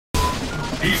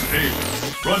He's able.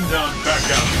 Run down,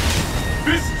 back out.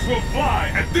 Fists will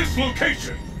fly at this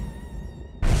location.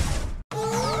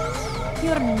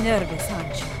 You're nervous,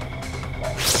 aren't you?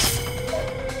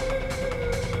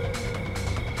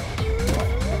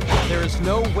 There is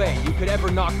no way you could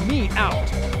ever knock me out.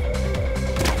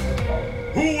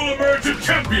 Who will emerge a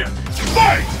champion?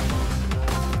 Fight!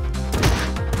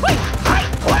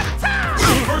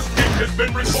 The first hit has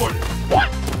been recorded. What?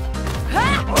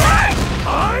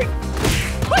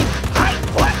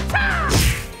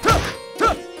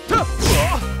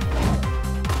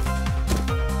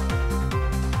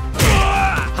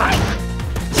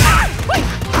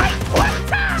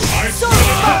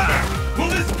 Will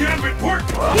this gambit work?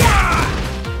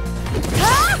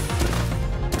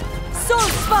 Soul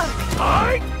Spark!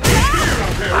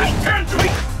 Tangible!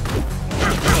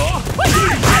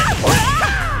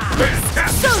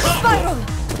 Soul Spiral!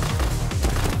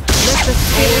 Let the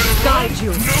spirits guide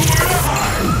you! Nowhere to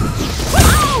hide!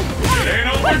 It ain't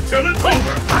over till it's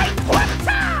over!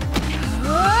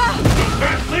 The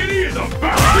fat lady is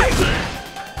about to sing!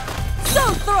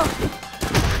 Soul Throw!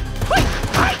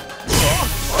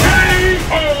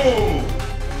 K.O.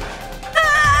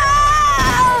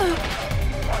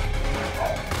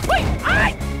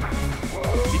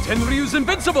 Tenryu's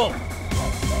invincible!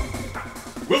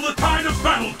 Will the tide of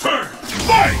battle turn?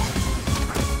 Fight!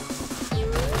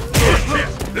 First hit,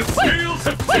 the scales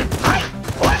have tipped.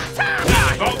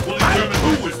 This bout will determine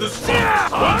who is the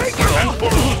strongest once and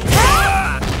for all.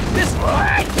 This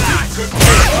Could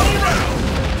turn all around.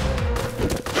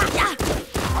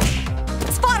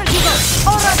 Spargigo!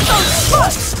 Ora Soul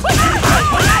Spark!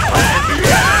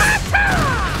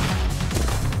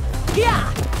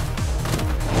 Yeah!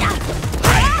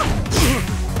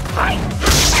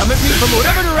 come at me from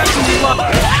whatever direction you want!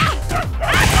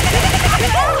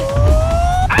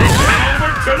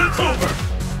 Over till it's over.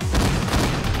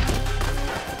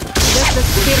 Let the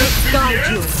spirits guide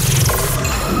you!